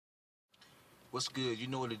What's good? You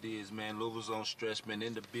know what it is, man. Louisville's on stretch, man.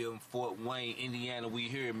 In the building, Fort Wayne, Indiana. We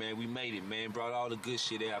here, man. We made it, man. Brought all the good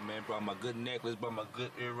shit out, man. Brought my good necklace, brought my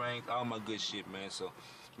good earrings, all my good shit, man. So,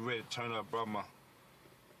 we ready to turn up. Brought my,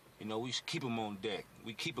 we keep them on deck.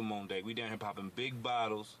 We keep them on deck. We down here popping big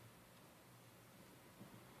bottles.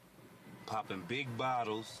 Popping big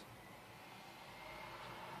bottles.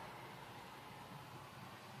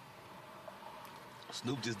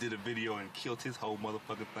 Snoop just did a video and killed his whole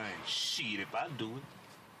motherfucking thing. Shit, if I do it.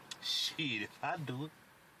 Shit, if I do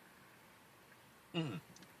it.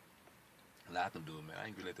 I can do it, man. I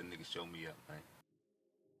ain't gonna let the niggas show me up, man.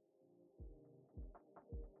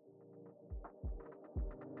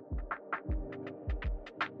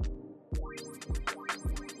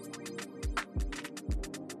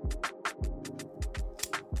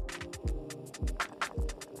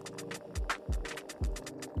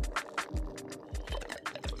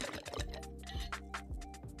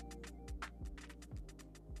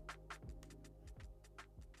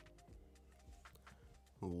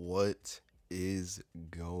 What is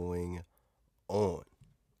going on?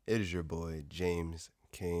 It is your boy James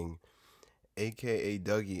King, aka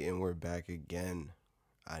Dougie, and we're back again.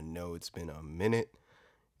 I know it's been a minute.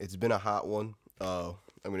 It's been a hot one. I'm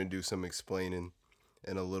gonna do some explaining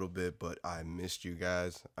in a little bit, but I missed you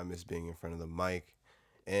guys. I missed being in front of the mic.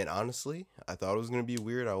 And honestly, I thought it was gonna be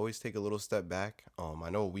weird. I always take a little step back. I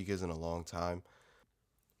know a week isn't a long time,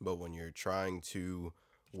 but when you're trying to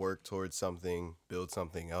work towards something, build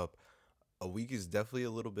something up, a week is definitely a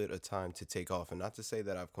little bit of time to take off. And not to say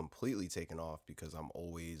that I've completely taken off, because I'm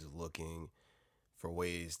always looking for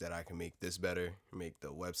ways that I can make this better, make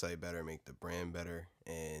the website better, make the brand better,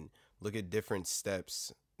 and look at different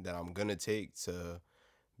steps that I'm going to take to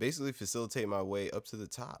basically facilitate my way up to the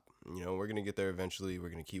top. We're going to get there eventually. We're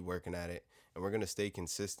going to keep working at it, and we're going to stay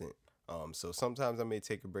consistent. So sometimes I may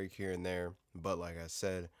take a break here and there, but like I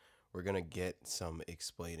said, we're going to get some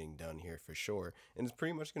explaining done here for sure. And it's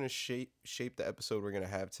pretty much going to shape the episode we're going to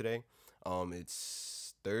have today.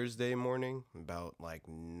 It's Thursday morning, about like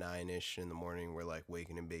 9-ish in the morning. We're like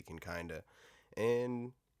waking and baking kind of.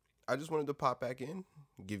 And I just wanted to pop back in,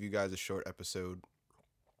 give you guys a short episode,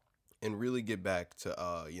 and really get back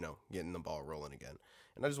to, getting the ball rolling again.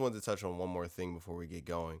 And I just wanted to touch on one more thing before we get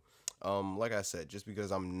going. Like I said, just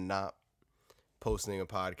because I'm not posting a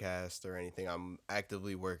podcast or anything, I'm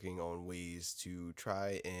actively working on ways to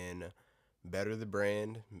try and better the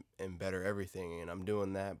brand and better everything. And I'm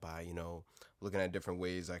doing that by, looking at different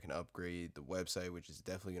ways I can upgrade the website, which is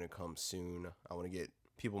definitely going to come soon. I want to get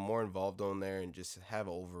people more involved on there and just have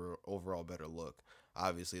an overall better look.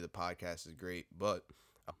 Obviously, the podcast is great, but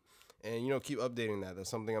keep updating that. That's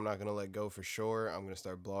something I'm not going to let go for sure. I'm going to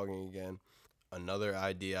start blogging again. Another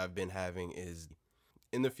idea I've been having is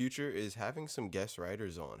in the future is having some guest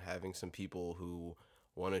writers on, having some people who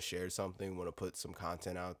want to share something, want to put some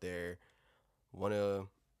content out there, want to,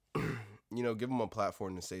 give them a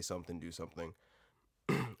platform to say something, do something.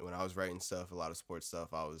 When I was writing stuff, a lot of sports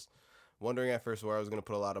stuff, I was wondering at first where I was going to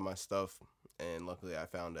put a lot of my stuff, and luckily I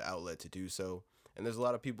found an outlet to do so. And there's a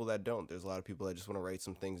lot of people that don't. There's a lot of people that just want to write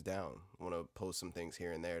some things down, want to post some things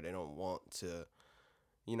here and there. They don't want to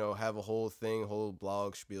have a whole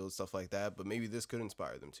blog spiel, stuff like that, but maybe this could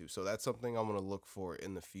inspire them too. So that's something I'm going to look for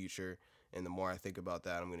in the future. And the more I think about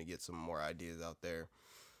that, I'm going to get some more ideas out there.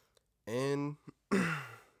 And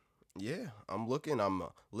yeah, I'm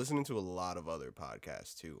listening to a lot of other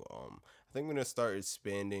podcasts too. I think I'm going to start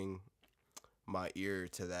expanding my ear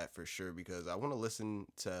to that for sure, because I want to listen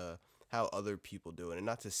to how other people do it, and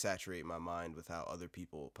not to saturate my mind with how other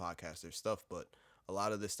people podcast their stuff, but a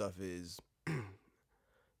lot of this stuff is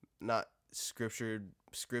not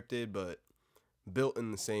scripted, but built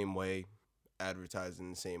in the same way, advertised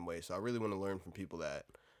in the same way. So I really want to learn from people that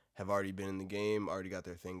have already been in the game, already got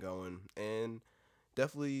their thing going, and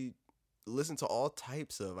definitely listen to all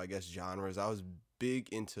types of, genres. I was big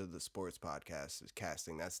into the sports podcast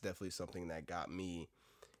casting. That's definitely something that got me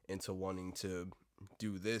into wanting to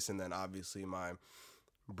do this. And then obviously my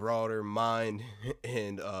broader mind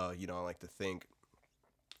and, I like to think,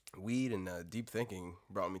 weed and deep thinking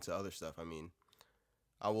brought me to other stuff.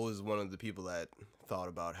 I was one of the people that thought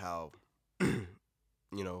about how,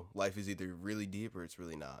 life is either really deep or it's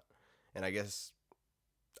really not. And I guess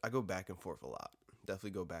I go back and forth a lot.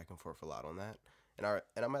 Definitely go back and forth a lot on that. And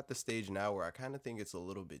I'm at the stage now where I kind of think it's a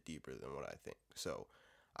little bit deeper than what I think. So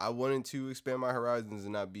I wanted to expand my horizons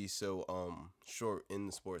and not be so short in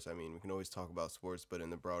the sports. We can always talk about sports, but in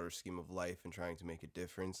the broader scheme of life and trying to make a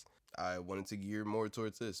difference, I wanted to gear more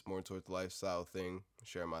towards this, more towards the lifestyle thing,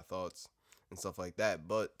 share my thoughts and stuff like that.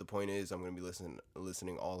 But the point is, I'm going to be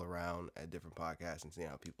listening all around at different podcasts and seeing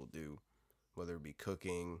how people do whether it be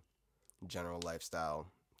cooking, general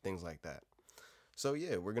lifestyle, things like that. So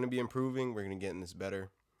yeah, we're gonna be improving. We're gonna get in this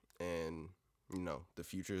better, and the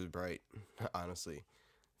future is bright. Honestly,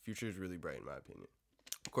 the future is really bright in my opinion.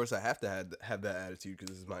 Of course, I have to have that attitude because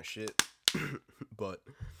this is my shit. But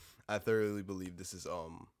I thoroughly believe this is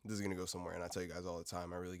gonna go somewhere, and I tell you guys all the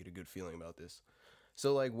time, I really get a good feeling about this.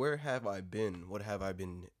 So like, where have I been? What have I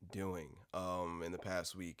been doing in the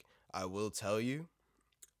past week? I will tell you,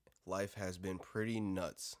 life has been pretty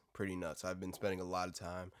nuts. Pretty nuts. I've been spending a lot of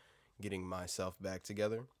time getting myself back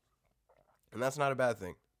together. And that's not a bad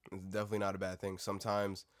thing. It's definitely not a bad thing.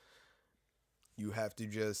 Sometimes you have to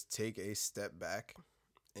just take a step back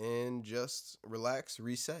and just relax,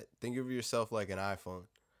 reset. Think of yourself like an iPhone.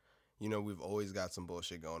 We've always got some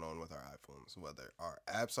bullshit going on with our iPhones, whether our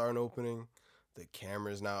apps aren't opening, the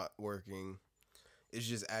camera's not working, it's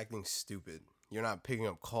just acting stupid. You're not picking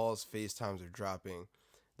up calls, FaceTimes are dropping.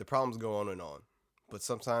 The problems go on and on. But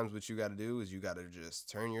sometimes what you got to do is you got to just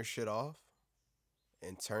turn your shit off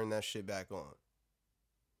and turn that shit back on.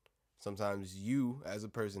 Sometimes you, as a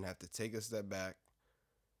person, have to take a step back,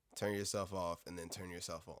 turn yourself off, and then turn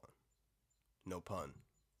yourself on. No pun.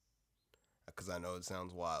 Because I know it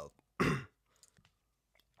sounds wild.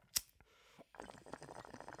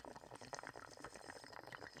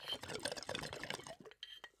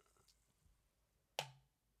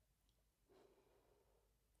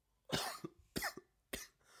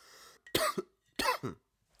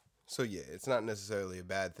 So yeah, it's not necessarily a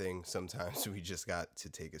bad thing. Sometimes we just got to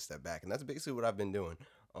take a step back. And that's basically what I've been doing.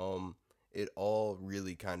 It all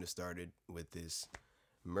really kind of started with this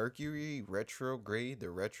Mercury retrograde, the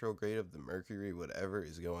retrograde of the Mercury, whatever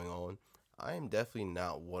is going on. I am definitely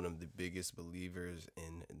not one of the biggest believers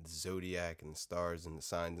in the zodiac and the stars and the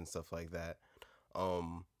signs and stuff like that.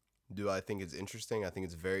 Do I think it's interesting? I think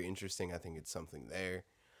it's very interesting. I think it's something there.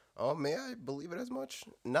 May I believe it as much?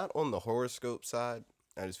 Not on the horoscope side.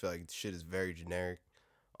 I just feel like shit is very generic.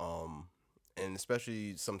 And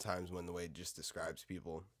especially sometimes when the way it just describes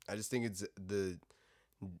people. I just think it's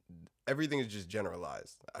everything is just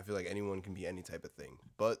generalized. I feel like anyone can be any type of thing.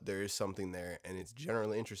 But there is something there, and it's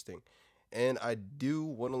generally interesting. And I do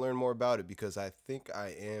want to learn more about it because I think I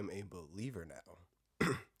am a believer now,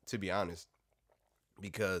 to be honest.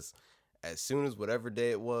 Because as soon as whatever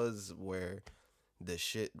day it was where the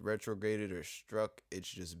shit retrograded or struck, it's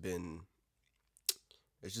just been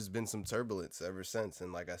some turbulence ever since.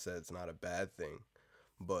 And like I said, it's not a bad thing,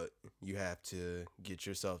 but you have to get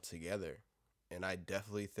yourself together. And I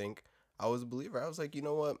definitely think I was a believer. I was like, you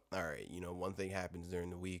know what? All right, one thing happens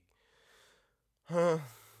during the week.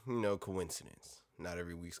 Coincidence. Not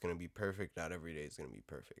every week's going to be perfect. Not every day is going to be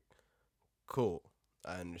perfect. Cool.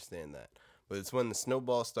 I understand that. But it's when the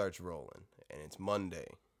snowball starts rolling and it's Monday.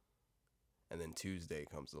 And then Tuesday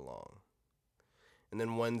comes along. And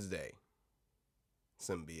then Wednesday.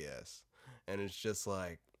 Some BS. And it's just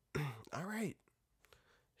like, all right.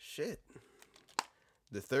 Shit.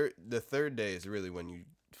 The third day is really when you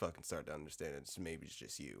fucking start to understand maybe it's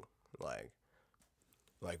just you. Like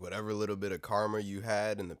whatever little bit of karma you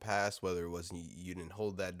had in the past, whether it was you didn't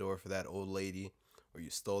hold that door for that old lady or you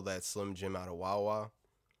stole that Slim Jim out of Wawa,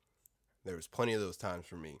 there was plenty of those times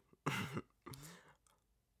for me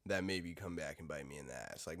that maybe come back and bite me in the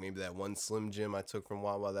ass. Like maybe that one Slim Jim I took from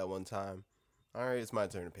Wawa that one time. All right, it's my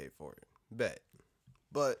turn to pay for it. Bet.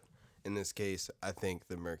 But in this case, I think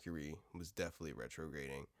the Mercury was definitely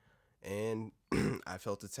retrograding. And I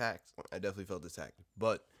felt attacked. I definitely felt attacked.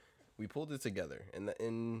 But we pulled it together.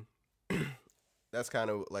 And that's kind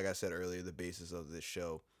of, like I said earlier, the basis of this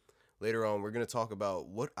show. Later on, we're going to talk about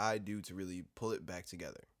what I do to really pull it back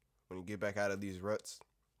together. When you get back out of these ruts,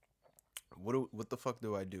 what the fuck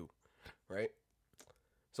do I do? Right?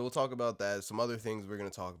 So we'll talk about that. Some other things we're going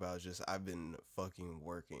to talk about is just I've been fucking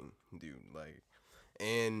working, dude.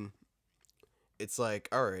 And it's like,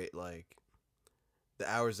 all right, the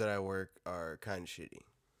hours that I work are kind of shitty.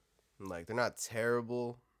 They're not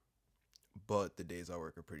terrible, but the days I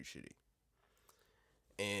work are pretty shitty.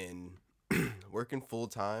 And working full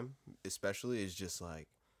time, especially, is just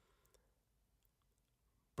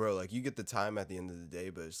bro, you get the time at the end of the day,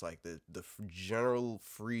 but it's like the general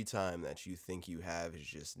free time that you think you have is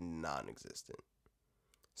just non-existent.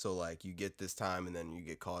 So you get this time and then you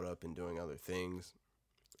get caught up in doing other things.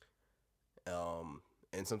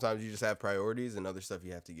 And sometimes you just have priorities and other stuff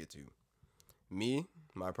you have to get to. Me,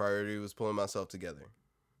 my priority was pulling myself together.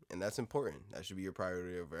 And that's important. That should be your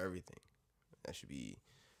priority over everything. That should be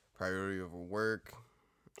priority over work.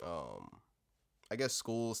 I guess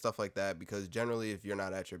school, stuff like that, because generally if you're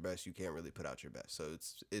not at your best, you can't really put out your best. So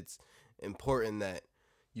it's important that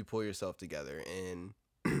you pull yourself together. And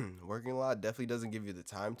working a lot definitely doesn't give you the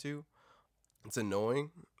time to. It's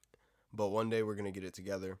annoying, but one day we're going to get it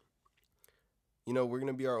together. You know, we're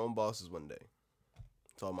going to be our own bosses one day.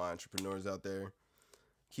 To all my entrepreneurs out there,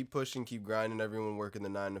 keep pushing, keep grinding. Everyone working the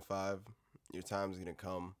 9 to 5. Your time's going to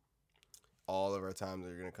come. All of our times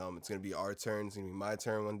are going to come. It's going to be our turn. It's going to be my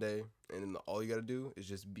turn one day. And then all you got to do is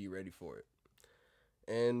just be ready for it.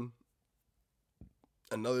 And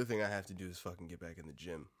another thing I have to do is fucking get back in the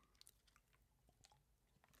gym.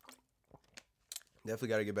 Definitely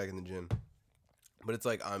got to get back in the gym. But it's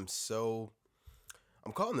like I'm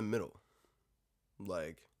caught in the middle.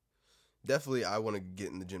 Like, definitely I want to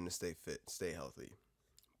get in the gym to stay fit, stay healthy.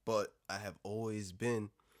 But I have always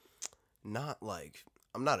been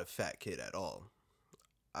I'm not a fat kid at all.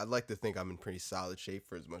 I'd like to think I'm in pretty solid shape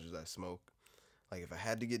for as much as I smoke. Like, if I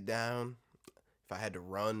had to get down, if I had to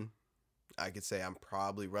run, I could say I'm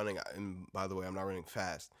probably running, and by the way, I'm not running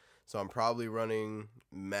fast. So I'm probably running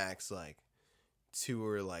max like 2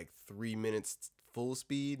 or like 3 minutes full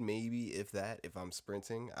speed, maybe if that. If I'm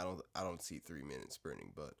sprinting, I don't see 3 minutes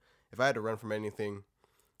sprinting, but if I had to run from anything,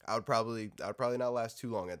 I'd probably not last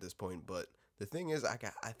too long at this point. But the thing is, I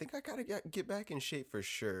think I gotta get back in shape for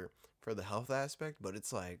sure for the health aspect. But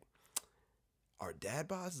it's like, are dad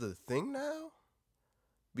bods the thing now?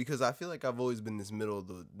 Because I feel like I've always been this middle of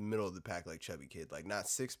the pack, like chubby kid, like not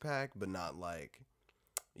 6-pack, but not like,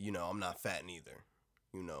 I'm not fat neither,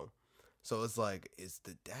 So it's like, is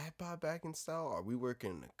the dad bod back in style? Are we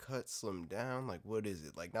working to cut, slim down? Like, what is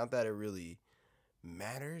it? Like, not that it really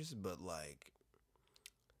matters, but like,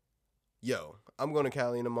 yo, I'm going to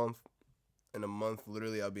Cali in a month. In a month,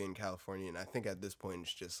 literally, I'll be in California. And I think at this point,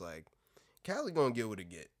 it's just like, Cali going to get what it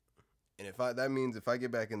get. And that means if I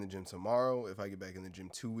get back in the gym tomorrow, if I get back in the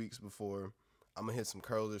gym 2 weeks before, I'm going to hit some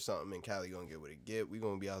curls or something, and Cali going to get what it get. We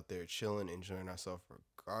going to be out there chilling, enjoying ourselves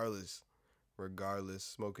regardless,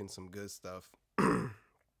 smoking some good stuff,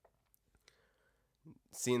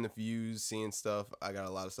 seeing the views, seeing stuff. I got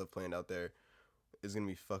a lot of stuff planned out there. It's going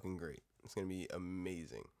to be fucking great. It's going to be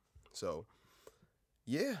amazing. So,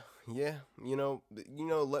 yeah,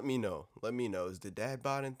 let me know. Is the dad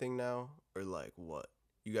bodding thing now, or like what?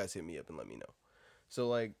 You guys hit me up and let me know. So,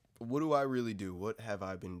 like, what do I really do? What have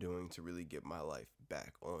I been doing to really get my life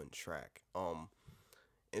back on track?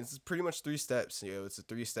 It's pretty much 3 steps. It's a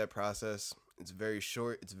 3-step process. It's very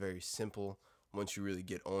short. It's very simple. Once you really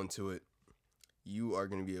get onto it, you are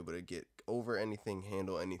going to be able to get over anything,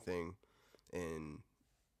 handle anything, and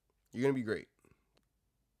you're going to be great.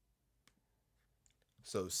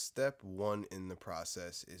 So step 1 in the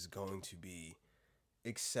process is going to be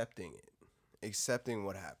accepting it. Accepting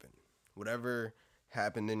what happened. Whatever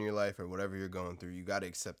happened in your life or whatever you're going through, you got to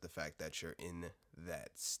accept the fact that you're in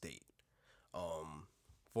that state.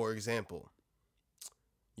 For example,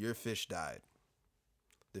 your fish died.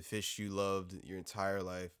 The fish you loved your entire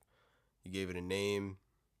life. You gave it a name.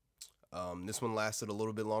 This one lasted a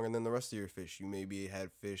little bit longer than the rest of your fish. You maybe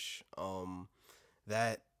had fish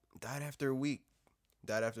that died after a week,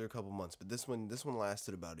 died after a couple months, but this one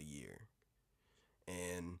lasted about a year.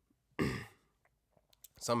 And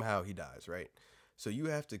somehow he dies, right? So you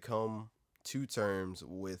have to come to terms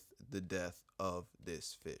with the death of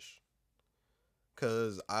this fish.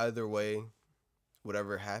 Because either way,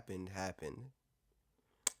 whatever happened.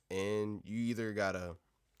 And you either got to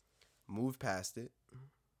move past it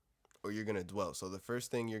or you're going to dwell. So the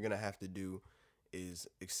first thing you're going to have to do is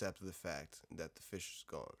accept the fact that the fish is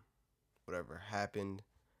gone. Whatever happened,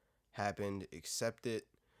 accept it.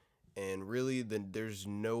 And really, then there's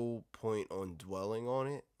no point on dwelling on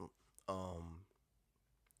it.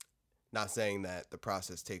 Not saying that the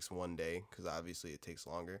process takes one day, because obviously it takes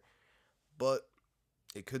longer. But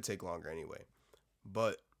it could take longer anyway.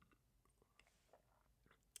 But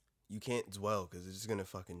you can't dwell, because it's just going to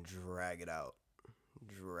fucking drag it out.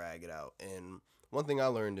 And one thing I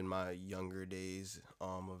learned in my younger days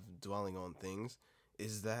of dwelling on things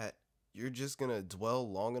is that you're just going to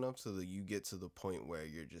dwell long enough so that you get to the point where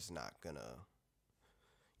you're just not going to,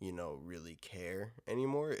 really care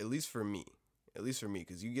anymore. At least for me,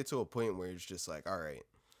 because you get to a point where it's just like, all right,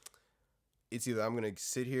 it's either I'm going to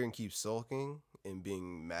sit here and keep sulking and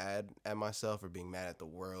being mad at myself or being mad at the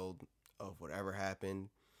world of whatever happened.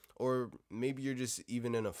 Or maybe you're just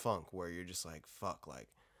even in a funk where you're just like, fuck, like,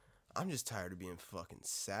 I'm just tired of being fucking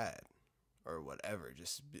sad. Or whatever,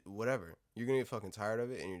 just whatever. You're gonna get fucking tired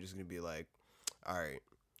of it, and you're just gonna be like, all right,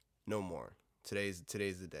 no more. Today's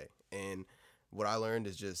the day. And what I learned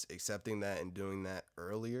is just accepting that and doing that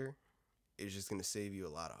earlier is just gonna save you a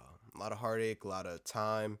lot of heartache, a lot of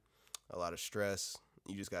time, a lot of stress.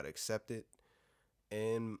 You just gotta accept it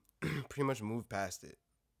and pretty much move past it.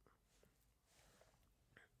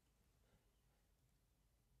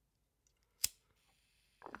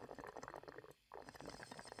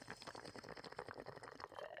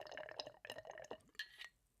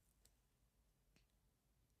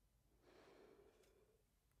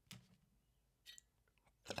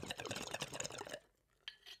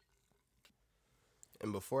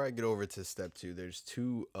 before I get over to step 2, there's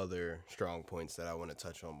 2 other strong points that I want to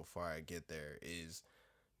touch on before I get there. Is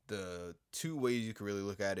the 2 ways you can really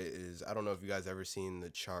look at it is, I don't know if you guys ever seen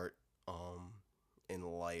the chart in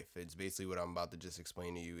life. It's basically what I'm about to just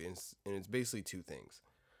explain to you, and it's basically 2 things.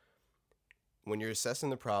 When you're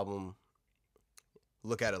assessing the problem,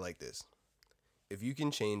 look at it like this. If you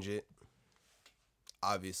can change it,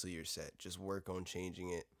 obviously you're set. Just work on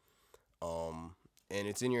changing it. And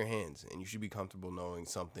it's in your hands, and you should be comfortable knowing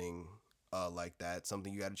something like that.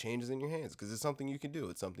 Something you got to change is in your hands, because it's something you can do.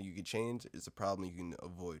 It's something you can change. It's a problem you can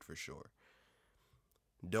avoid for sure.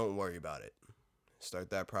 Don't worry about it. Start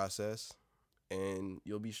that process, and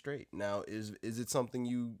you'll be straight. Now, is it something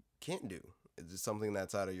you can't do? Is it something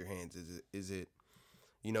that's out of your hands? Is it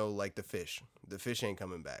like the fish? The fish ain't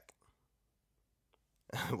coming back.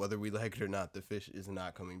 Whether we like it or not, the fish is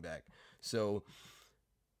not coming back. So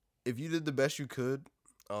if you did the best you could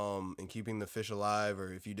in keeping the fish alive,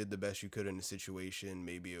 or if you did the best you could in a situation,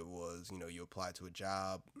 maybe it was, you applied to a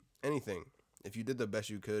job, anything. If you did the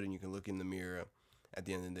best you could and you can look in the mirror at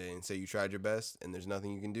the end of the day and say you tried your best and there's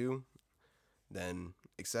nothing you can do, then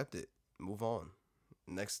accept it. Move on.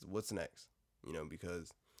 What's next?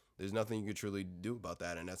 Because there's nothing you could truly do about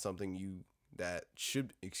that, and that's something that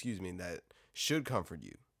should comfort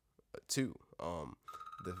you too.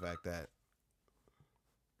 The fact that,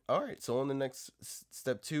 all right, so on the next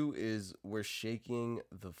step 2 is we're shaking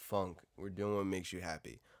the funk. We're doing what makes you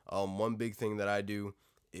happy. One big thing that I do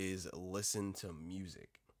is listen to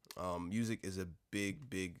music. Music is a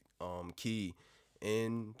big key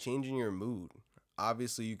in changing your mood.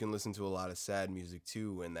 Obviously, you can listen to a lot of sad music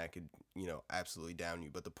too, and that could, absolutely down you.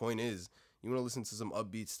 But the point is, you want to listen to some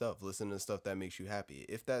upbeat stuff. Listen to stuff that makes you happy.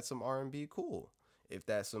 If that's some R&B, cool. If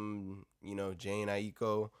that's some, Jane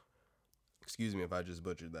Aiko, excuse me if I just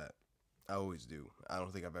butchered that. I always do. I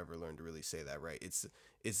don't think I've ever learned to really say that right. It's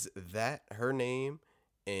that, her name,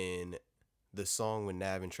 and the song with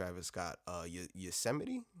Nav and Travis Scott,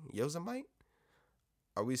 Yosemite?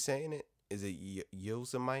 Are we saying it? Is it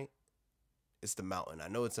Yosemite? It's the mountain. I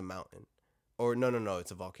know it's a mountain. Or no,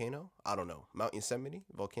 it's a volcano? I don't know. Mount Yosemite?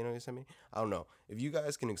 Volcano Yosemite? I don't know. If you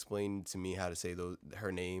guys can explain to me how to say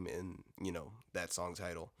her name and, that song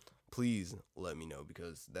title, please let me know,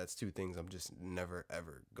 because that's 2 things I'm just never,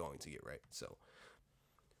 ever going to get right.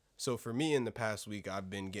 So for me, in the past week,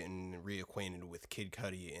 I've been getting reacquainted with Kid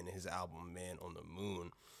Cudi and his album, Man on the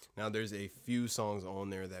Moon. Now, there's a few songs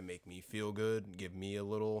on there that make me feel good, give me a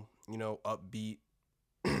little, upbeat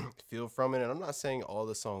feel from it. And I'm not saying all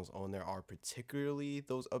the songs on there are particularly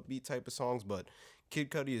those upbeat type of songs, but Kid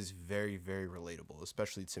Cudi is very, very relatable,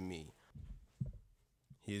 especially to me.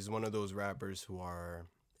 He's one of those rappers who are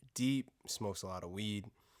deep, smokes a lot of weed,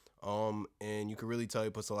 and you can really tell he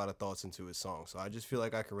puts a lot of thoughts into his songs. So I just feel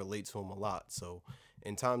like I can relate to him a lot. So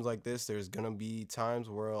in times like this, there's gonna be times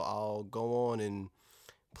where I'll go on and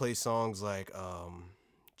play songs like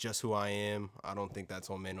Just Who I Am. I don't think that's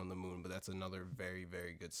on Man on the Moon, but that's another very,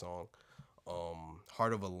 very good song.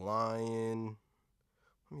 Heart of a Lion.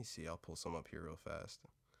 Let me see. I'll pull some up here real fast.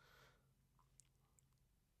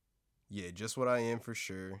 Yeah, Just What I Am for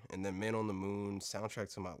sure. And then Man on the Moon,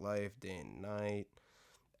 Soundtrack to My Life, Day and Night,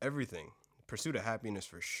 everything. Pursuit of Happiness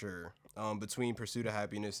for sure. Between Pursuit of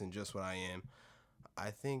Happiness and Just What I Am, I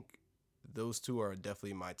think those 2 are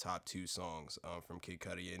definitely my top 2 songs from Kid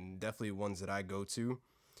Cudi, and definitely ones that I go to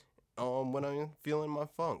when I'm feeling my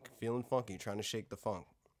funk, feeling funky, trying to shake the funk.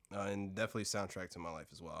 And definitely Soundtrack to My Life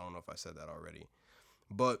as well. I don't know if I said that already.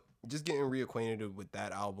 But just getting reacquainted with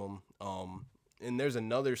that album. And there's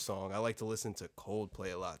another song. I like to listen to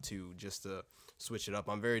Coldplay a lot too, just to switch it up.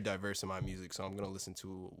 I'm very diverse in my music, so I'm going to listen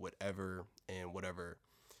to whatever,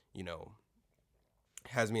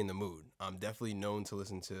 has me in the mood. I'm definitely known to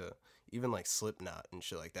listen to even like Slipknot and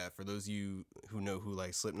shit like that. For those of you who know who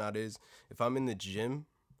like Slipknot is, if I'm in the gym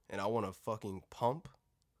and I want to fucking pump,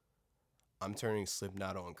 I'm turning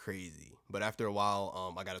Slipknot on crazy. But after a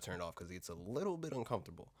while, I got to turn it off because it's a little bit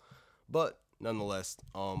uncomfortable. But nonetheless,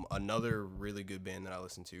 another really good band that I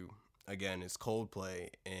listen to, again, is Coldplay,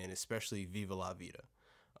 and especially Viva La Vida.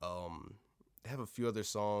 They have a few other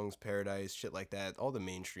songs, Paradise, shit like that, all the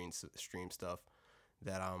mainstream stream stuff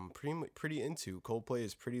that I'm pretty into. Coldplay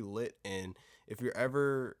is pretty lit, and if you're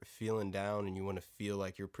ever feeling down and you want to feel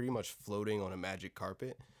like you're pretty much floating on a magic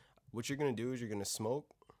carpet, what you're going to do is you're going to smoke,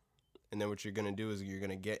 and then what you're going to do is you're going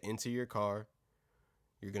to get into your car,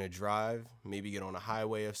 you're going to drive, maybe get on a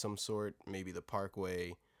highway of some sort, maybe the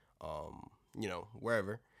Parkway,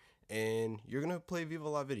 wherever, and you're going to play Viva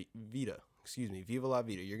La Vida. Viva La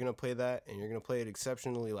Vida. You're going to play that, and you're going to play it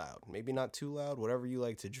exceptionally loud. Maybe not too loud, whatever you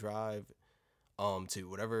like to drive to,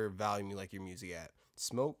 whatever volume you like your music at.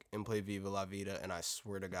 Smoke and play Viva La Vida, and I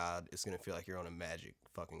swear to God, it's gonna feel like you're on a magic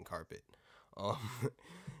fucking carpet. Um,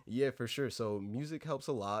 yeah, for sure. So music helps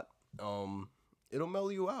a lot. It'll mellow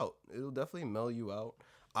you out. It'll definitely mellow you out.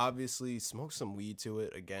 Obviously, smoke some weed to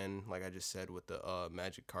it. Again, like I just said with the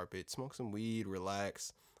magic carpet, smoke some weed,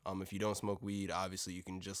 relax. If you don't smoke weed, obviously you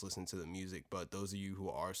can just listen to the music. But those of you who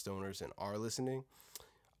are stoners and are listening,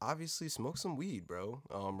 obviously smoke some weed, bro.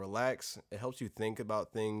 Relax. It helps you think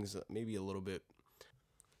about things maybe a little bit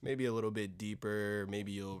deeper.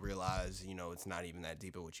 Maybe you'll realize, it's not even that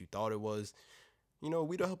deep of what you thought it was.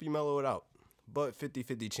 Weed'll help you mellow it out. But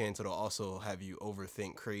 50-50 chance it'll also have you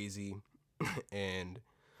overthink crazy and,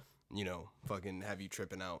 fucking have you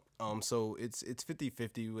tripping out. So it's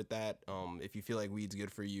 50-50 with that. If you feel like weed's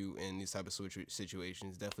good for you in these type of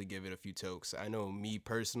situations, definitely give it a few tokes. I know me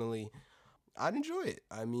personally, I'd enjoy it.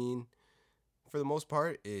 I mean, for the most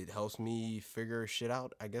part, it helps me figure shit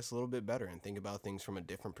out, I guess, a little bit better and think about things from a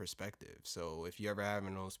different perspective. So if you ever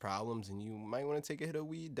having those problems and you might want to take a hit of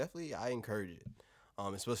weed, definitely I encourage it.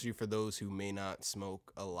 Especially for those who may not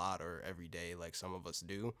smoke a lot or every day like some of us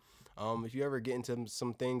do. If you ever get into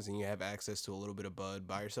some things and you have access to a little bit of bud,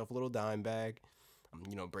 buy yourself a little dime bag,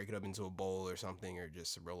 break it up into a bowl or something, or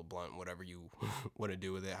just roll a blunt, whatever you want to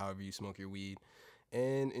do with it, however you smoke your weed,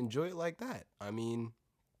 and enjoy it like that. I mean,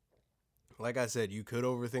 like I said, you could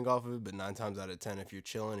overthink off of it, but 9 times out of 10, if you're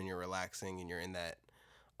chilling and you're relaxing and you're in that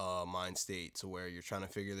mind state to where you're trying to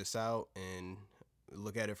figure this out and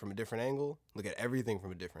look at it from a different angle, look at everything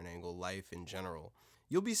from a different angle, life in general,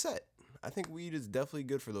 you'll be set. I think weed is definitely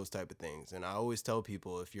good for those type of things. And I always tell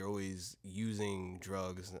people, if you're always using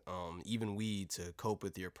drugs, even weed, to cope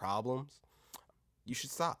with your problems, you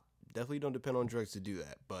should stop. Definitely don't depend on drugs to do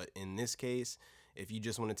that. But in this case, if you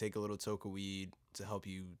just want to take a little toke of weed to help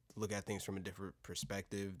you look at things from a different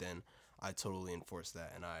perspective, then I totally enforce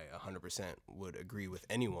that. And I 100% would agree with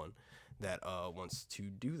anyone that wants to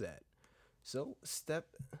do that. So step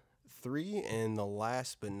 3, and the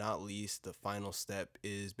last but not least, the final step,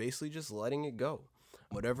 is basically just letting it go.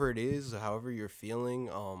 Whatever it is, however you're feeling.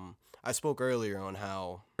 I spoke earlier on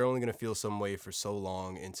how you're only going to feel some way for so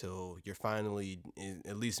long until you're finally,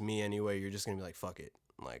 at least me anyway, you're just going to be like, fuck it.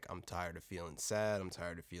 Like, I'm tired of feeling sad. I'm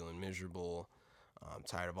tired of feeling miserable. I'm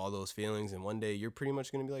tired of all those feelings. And one day you're pretty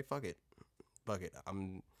much going to be like, fuck it. Fuck it.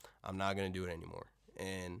 I'm not going to do it anymore.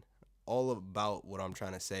 And all about what I'm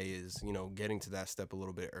trying to say is, getting to that step a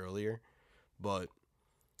little bit earlier. But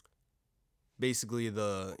basically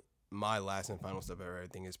my last and final step of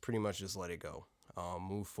everything is pretty much just let it go.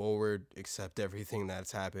 Move forward, accept everything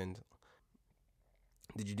that's happened.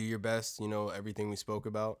 Did you do your best? Everything we spoke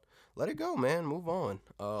about. Let it go, man. Move on.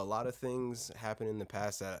 A lot of things happen in the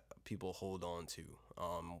past that people hold on to.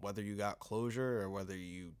 Whether you got closure or whether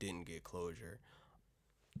you didn't get closure.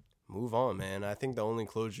 Move on, man. I think the only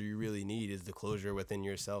closure you really need is the closure within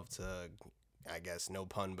yourself to, I guess, no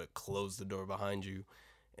pun, but close the door behind you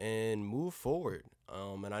and move forward.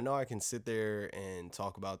 And I know I can sit there and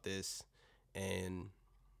talk about this, and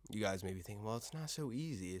you guys may be thinking, well, it's not so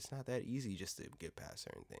easy. It's not that easy just to get past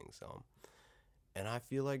certain things. And I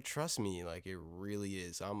feel like, trust me, like, it really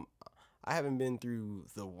is. I haven't been through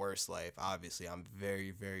the worst life. Obviously, I'm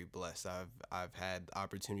very, very blessed. I've had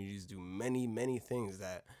opportunities to do many, many things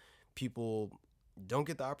that people don't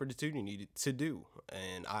get the opportunity to do.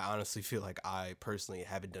 And I honestly feel like I personally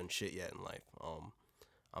haven't done shit yet in life.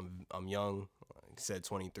 I'm young, like I said,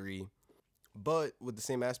 23. But with the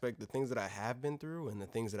same aspect, the things that I have been through and the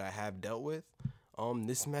things that I have dealt with,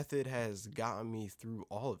 this method has gotten me through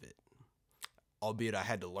all of it. Albeit I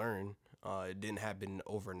had to learn. It didn't happen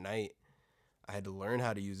overnight. I had to learn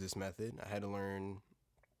how to use this method. I had to learn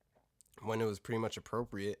when it was pretty much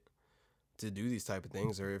appropriate to do these type of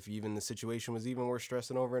things, or if even the situation was even worth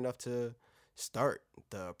stressing over enough to start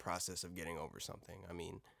the process of getting over something. I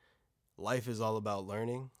mean, life is all about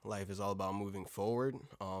learning. Life is all about moving forward.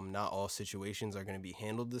 Not all situations are going to be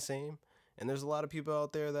handled the same. And there's a lot of people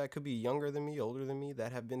out there that could be younger than me, older than me,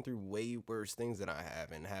 that have been through way worse things than I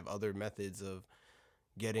have and have other methods of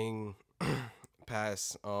getting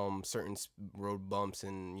past certain road bumps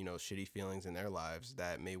and, shitty feelings in their lives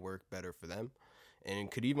that may work better for them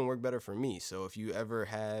and could even work better for me. So if you ever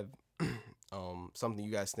have something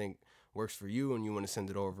you guys think works for you and you want to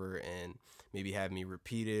send it over and maybe have me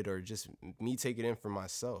repeat it or just me take it in for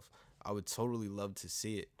myself, I would totally love to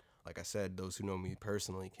see it. Like I said, those who know me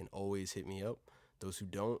personally can always hit me up. Those who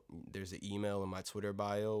don't, there's an email in my Twitter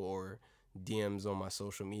bio or DMs on my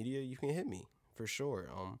social media. You can hit me for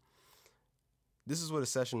sure. This is what a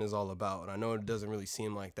session is all about. And I know it doesn't really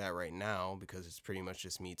seem like that right now because it's pretty much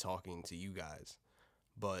just me talking to you guys.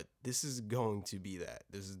 But this is going to be that.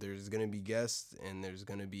 There's going to be guests, and there's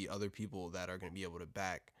going to be other people that are going to be able to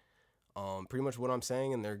back pretty much what I'm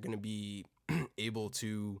saying, and they're going to be able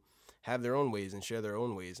to have their own ways and share their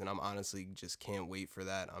own ways. And I'm honestly just can't wait for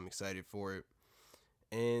that. I'm excited for it.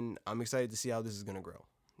 And I'm excited to see how this is going to grow.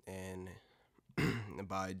 And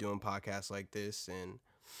by doing podcasts like this and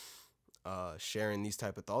sharing these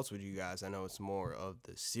type of thoughts with you guys, I know it's more of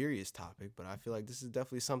the serious topic, but I feel like this is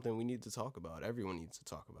definitely something we need to talk about. Everyone needs to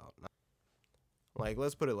talk about. Like,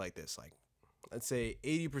 let's put it like this. Like, let's say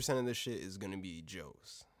 80% of this shit is going to be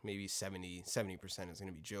jokes. Maybe 70% is going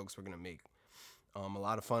to be jokes. We're going to make a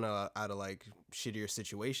lot of fun out of like shittier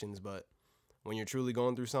situations, but when you're truly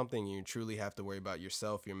going through something, you truly have to worry about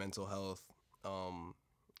yourself, your mental health,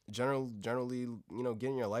 generally,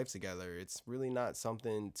 getting your life together. It's really not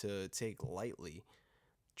something to take lightly.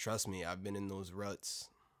 Trust me, I've been in those ruts.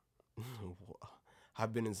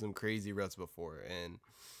 I've been in some crazy ruts before, and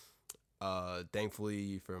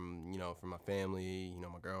thankfully from my family,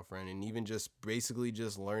 my girlfriend, and even just basically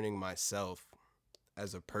just learning myself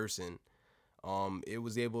as a person, it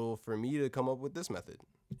was able for me to come up with this method.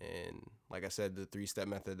 And like I said, the 3-step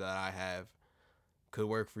method that I have could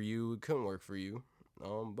work for you, it couldn't work for you.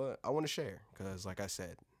 But I want to share because, like I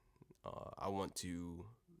said, I want to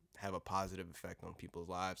have a positive effect on people's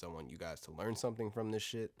lives. I want you guys to learn something from this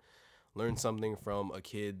shit. Learn something from a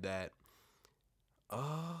kid that,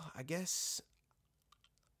 I guess,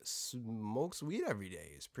 smokes weed every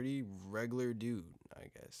day. Is pretty regular dude, I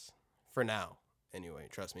guess. For now, anyway.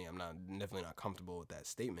 Trust me, I'm definitely not comfortable with that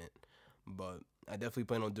statement. But I definitely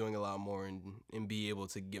plan on doing a lot more and be able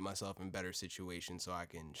to get myself in better situations so I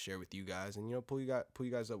can share with you guys and pull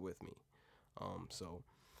you guys up with me. So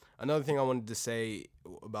another thing I wanted to say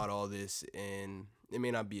about all this, and it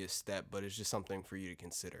may not be a step, but it's just something for you to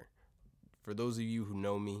consider. For those of you who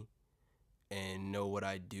know me and know what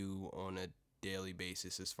I do on a daily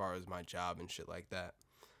basis as far as my job and shit like that,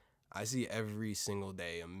 I see every single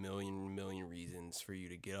day a million reasons for you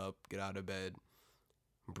to get up, get out of bed,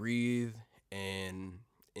 breathe, and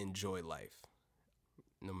enjoy life.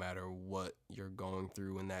 No matter what you're going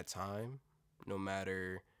through in that time, no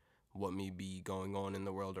matter what may be going on in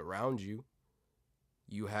the world around you,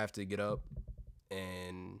 you have to get up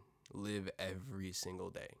and live every single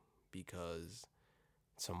day, because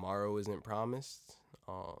tomorrow isn't promised.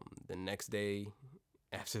 The next day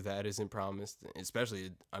after that isn't promised.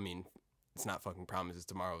 Especially, it's not fucking promised.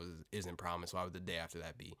 Tomorrow isn't promised. Why would the day after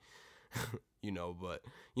that be? But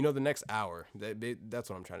the next hour, that's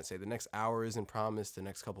what I'm trying to say. The next hour isn't promised. The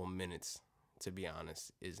next couple of minutes, to be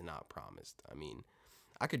honest, is not promised.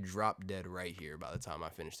 I could drop dead right here by the time I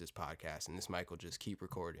finish this podcast, and this mic will just keep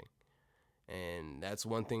recording. And that's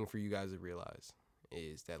one thing for you guys to realize,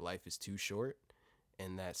 is that life is too short,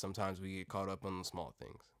 and that sometimes we get caught up on the small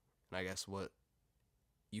things. And I guess what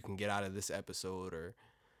you can get out of this episode or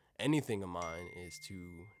anything of mine is to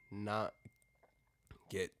not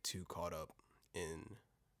get too caught up in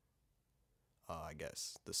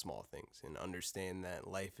the small things, and understand that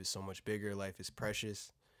life is so much bigger, life is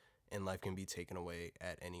precious, and life can be taken away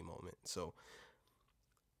at any moment. So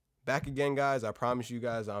back again, guys. I promise you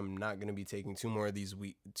guys I'm not going to be taking too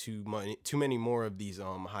many more of these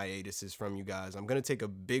hiatuses from you guys. I'm going to take a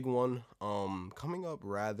big one coming up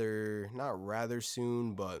not rather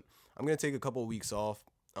soon, but I'm going to take a couple of weeks off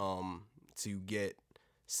to get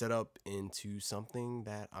set up into something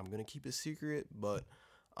that I'm going to keep a secret, but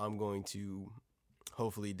I'm going to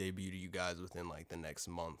hopefully debut to you guys within like the next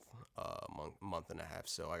month and a half.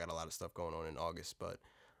 So I got a lot of stuff going on in August, but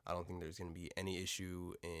I don't think there's going to be any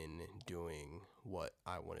issue in doing what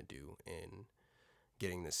I want to do and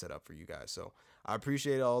getting this set up for you guys. So I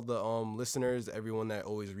appreciate all the listeners, everyone that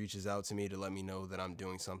always reaches out to me to let me know that I'm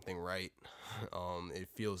doing something right. It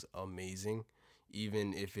feels amazing,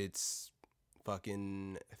 even if it's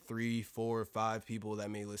fucking 3, 4, 5 people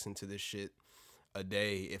that may listen to this shit a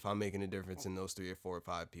day. If I'm making a difference in those 3 or 4 or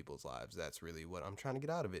 5 people's lives, that's really what I'm trying to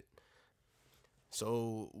get out of it.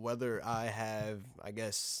 So whether I have, I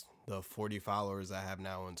guess, the 40 followers I have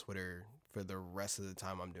now on Twitter for the rest of the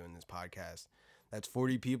time I'm doing this podcast, that's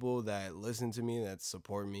 40 people that listen to me, that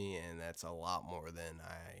support me, and that's a lot more than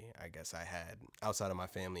I guess I had outside of my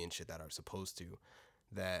family and shit that are supposed to,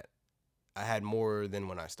 that I had more than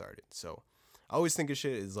when I started. So I always think of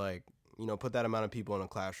shit is like, put that amount of people in a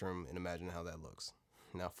classroom and imagine how that looks.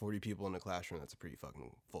 Now, 40 people in the classroom, that's a pretty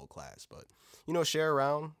fucking full class. But, share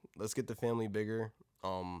around. Let's get the family bigger.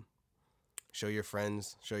 Show your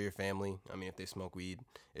friends, show your family. If they smoke weed.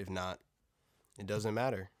 If not, it doesn't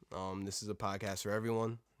matter. This is a podcast for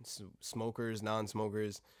everyone. Smokers,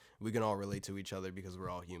 non-smokers. we can all relate to each other because we're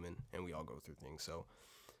all human and we all go through things. So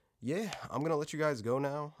yeah, I'm gonna let you guys go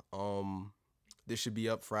now. This should be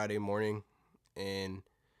up Friday morning, and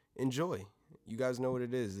enjoy. You guys know what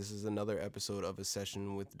it is. This is another episode of A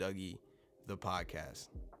Session with Dougie, the podcast.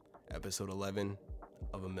 Episode 11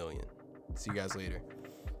 of a million. See you guys later.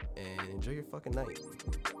 And enjoy your fucking night.